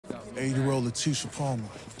80-year-old Letitia Palmer.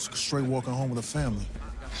 Straight walking home with her family.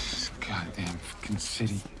 This goddamn fucking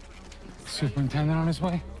city. Superintendent on his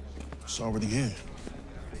way? It's already here.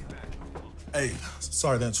 Hey,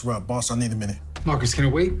 sorry to interrupt. Boss, I need a minute. Marcus, can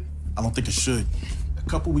it wait? I don't think it should. A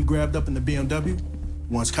couple we grabbed up in the BMW,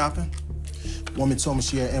 one's copping. Woman told me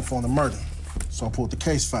she had info on the murder, so I pulled the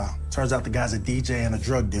case file. Turns out the guy's a DJ and a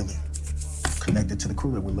drug dealer, connected to the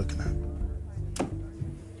crew that we're looking at.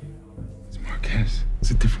 It's Marquez. It's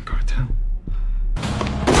a different cartel.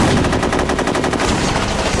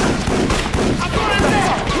 I'm going in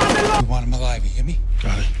there! We want him alive, you hear me?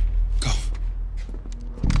 Got it. Go.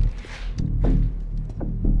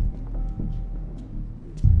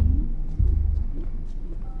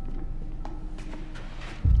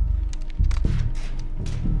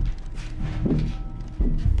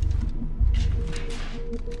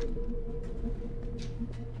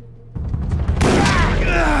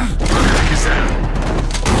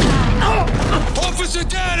 Officer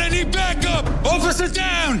down! I need backup! Officer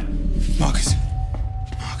down! Marcus.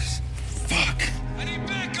 Marcus. Fuck. I need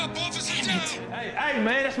backup! Officer down! Hey,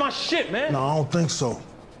 man, that's my shit, man. No, I don't think so.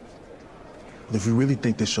 But if you really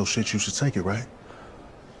think this your shit, you should take it, right?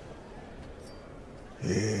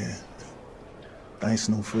 Yeah. Thanks,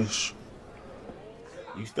 no fish.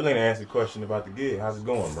 You still ain't answered the question about the gig. How's it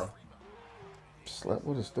going, bro? Slept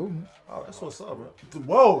with a student. Oh, that's what's up, bro.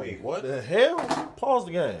 Whoa! Wait, what? The hell? Pause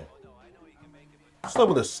the game. Slept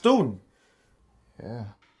with a student. Yeah.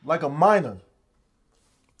 Like a minor.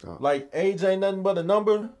 Like age ain't nothing but a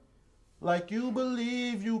number. Like you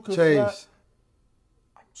believe you could fly. Chase.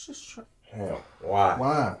 I'm just trying. Hell, why?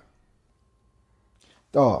 Why?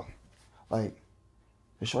 Dog. Like,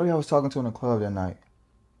 the shorty I was talking to in the club that night,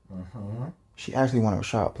 she actually wanted to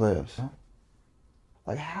shot players.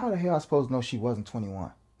 Like, how the hell I supposed to know she wasn't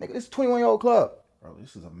 21? Nigga, this is a 21-year-old club. Bro,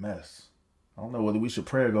 this is a mess. I don't know whether we should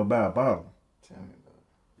pray or go buy a bottle.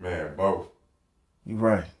 Man, both. You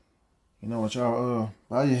right. You know what, y'all?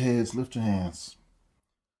 Bow your heads, lift your hands.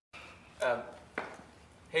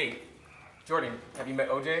 Hey, Jordan, have you met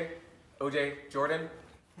OJ? OJ Jordan?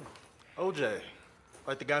 OJ,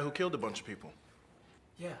 like the guy who killed a bunch of people.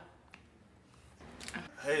 Yeah.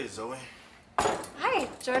 Hey, Zoe. Hi,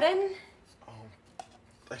 Jordan.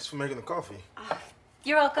 Thanks for making the coffee.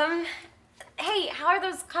 You're welcome. Hey, how are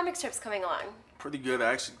those comic strips coming along? Pretty good,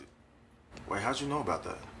 actually. Wait, how'd you know about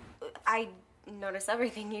that? I notice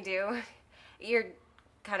everything you do. You're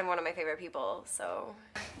kind of one of my favorite people, so.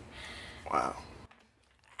 Wow.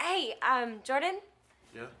 Hey, Jordan,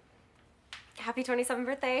 Yeah? happy 27th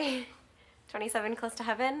birthday. 27 close to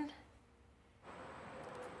heaven.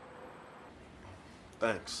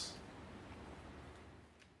 Thanks.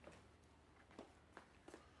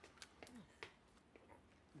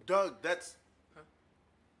 Doug, that's... Huh?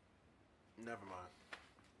 Never mind.